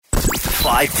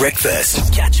5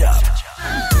 Breakfast. Catch up.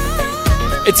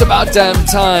 It's about damn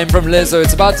time from Lizzo.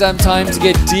 It's about damn time to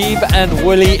get deep and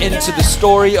woolly into the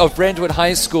story of Brentwood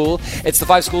High School. It's the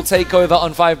 5 School Takeover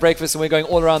on 5 Breakfast, and we're going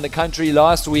all around the country.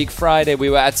 Last week, Friday, we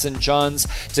were at St. John's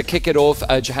to kick it off,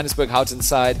 Johannesburg, Houghton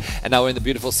side, and now we're in the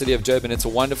beautiful city of Durban. It's a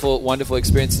wonderful, wonderful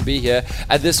experience to be here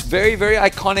at this very, very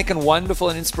iconic and wonderful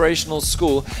and inspirational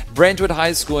school, Brentwood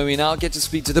High School, and we now get to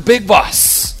speak to the big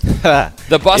boss.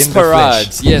 The boss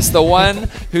parade. Yes, the one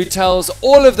who tells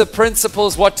all of the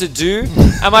principals what to do.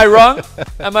 Am I wrong?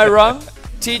 Am I wrong?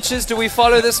 Teachers, do we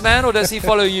follow this man or does he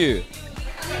follow you?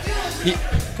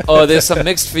 There's some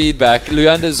mixed feedback.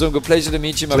 Luyanda Zungu, pleasure to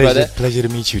meet you, my brother. Pleasure to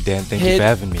meet you, Dan. Thank you for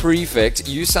having me. Prefect,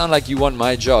 you sound like you want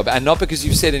my job. And not because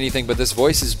you've said anything, but this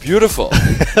voice is beautiful.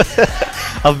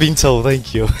 I've been told,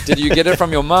 thank you. Did you get it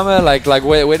from your mama? Like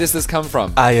where does this come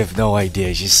from? I have no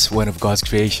idea. She's one of God's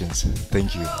creations.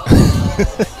 Thank you.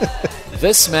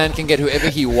 This man can get whoever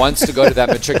he wants to go to that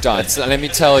matric dance. And let me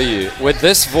tell you, with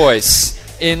this voice,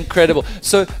 incredible.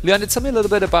 So, Leander, tell me a little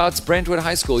bit about Brentwood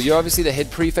High School. You're obviously the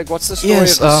head prefect. What's the story of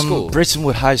the school?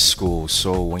 Brentwood High School.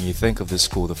 So, when you think of the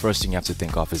school, the first thing you have to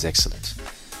think of is excellence.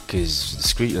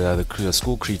 Because the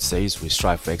school creed says we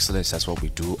strive for excellence. That's what we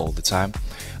do all the time.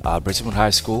 Brentwood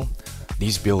High School,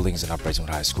 these buildings are not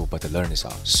Brentwood High School, but the learners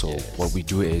are. So, what we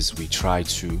do is we try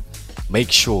to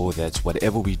make sure that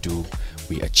whatever we do,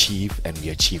 we achieve, and we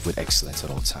achieve with excellence at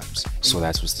all times. So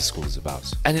that's what the school is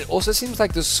about. And it also seems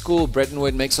like the school,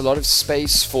 Brentwood, makes a lot of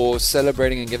space for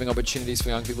celebrating and giving opportunities for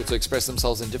young people to express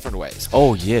themselves in different ways.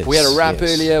 Oh, yes. We had a rap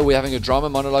earlier. We're having a drama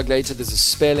monologue later. There's a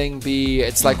spelling bee.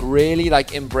 It's like really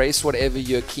like embrace whatever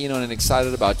you're keen on and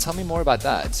excited about. Tell me more about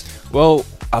that. Well,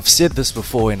 I've said this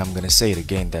before and I'm going to say it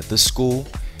again, that this school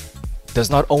does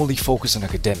not only focus on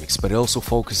academics, but it also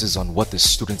focuses on what the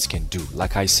students can do.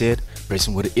 Like I said,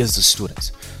 Brentwood is the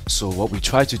students. So what we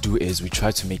try to do is we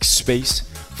try to make space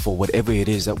for whatever it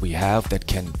is that we have that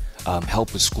can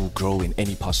help the school grow in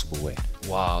any possible way.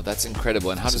 Wow, that's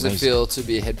incredible. And how does amazing. It feel to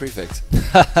be a head prefect?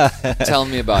 Tell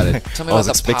me about it. Tell me I was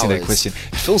about the expecting powers. that question.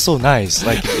 It feels so nice.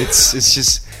 Like it's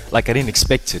just like I didn't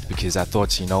expect it, because I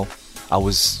thought, I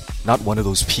was not one of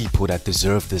those people that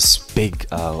deserve this big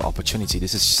opportunity.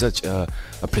 This is such a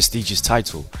prestigious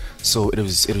title, so it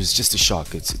was just a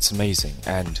shock. It's amazing,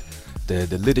 and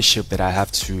the leadership that I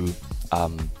have to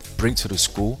bring to the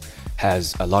school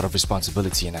has a lot of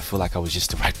responsibility, and I feel like I was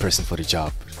just the right person for the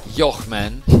job. Yoch,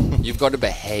 man, you've got to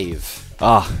behave.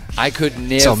 I could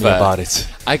never. Tell me about it.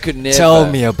 I could never. Tell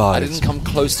me about it. I didn't come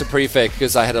close to prefect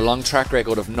because I had a long track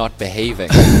record of not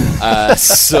behaving.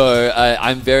 So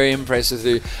I'm very impressed with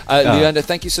you. Leander,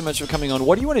 thank you so much for coming on.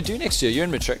 What do you want to do next year? You're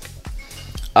in matric.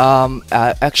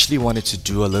 I actually wanted to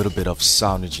do a little bit of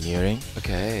sound engineering.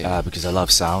 Okay. Because I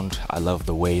love sound. I love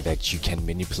the way that you can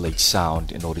manipulate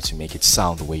sound in order to make it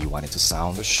sound the way you want it to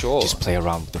sound. For sure. Just play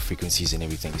around with the frequencies and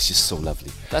everything. It's just so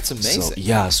lovely. That's amazing.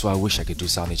 So I wish I could do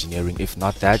sound engineering. If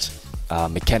not that,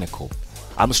 mechanical.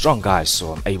 I'm a strong guy,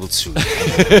 so I'm able to pick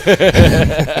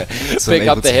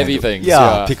up the heavy things.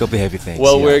 Yeah, pick up the heavy things.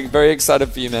 Well, we're very excited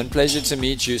for you, man. Pleasure to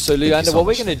meet you. So, Leander, what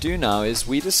we're going to do now is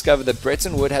we discovered that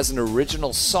Brentwood has an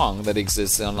original song that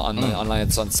exists online.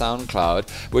 It's on SoundCloud,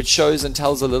 which shows and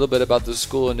tells a little bit about the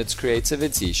school and its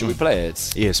creativity. Should we play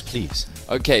it? Yes, please.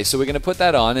 Okay, so we're going to put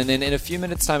that on, and then in a few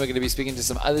minutes' time, we're going to be speaking to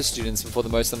some other students before the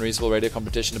Most Unreasonable Radio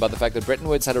competition about the fact that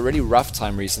Brentwood's had a really rough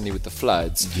time recently with the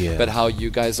floods, but how you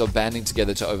guys are banding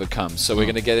together to overcome. So we're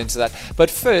going to get into that.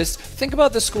 But first, think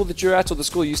about the school that you're at or the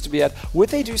school you used to be at. Would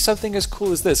they do something as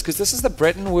cool as this? Because this is the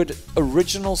Brentwood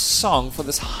original song for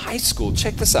this high school.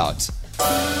 Check this out.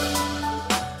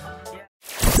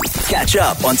 Catch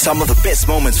up on some of the best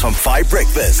moments from 5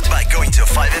 Breakfast by going to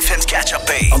 5FM's catch-up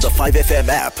page on the 5FM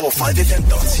app or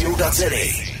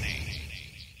 5FM.co.za.